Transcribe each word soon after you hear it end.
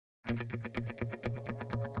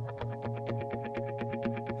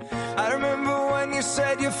I remember when you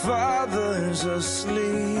said your father's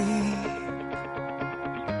asleep.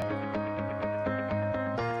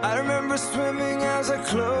 I remember swimming as our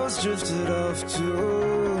clothes drifted off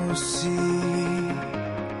to sea.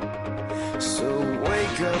 So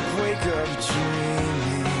wake up,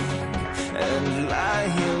 dreaming, and lie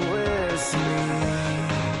here with me.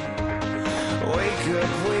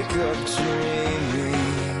 Wake up, dreaming,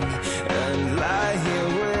 and lie here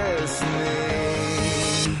with me.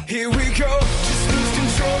 Here we go, just lose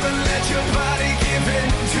control and let your body give in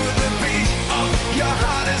to the beat of your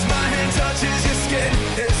heart as my hand touches your skin.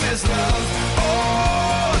 Is this love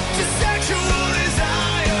or just sexual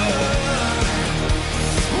desire?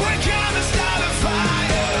 We're gonna start a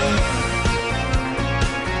fire.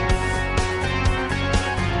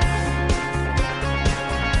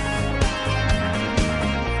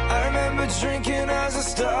 I remember drinking as the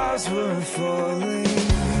stars were falling.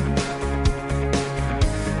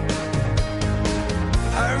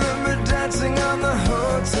 I remember dancing on the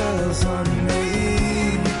hotels on me.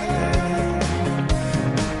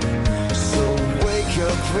 So wake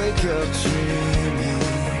up, dreaming,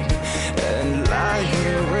 and lie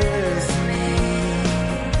here with me.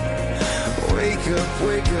 Wake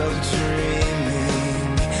up,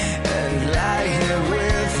 dreaming, and lie here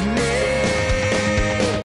with me.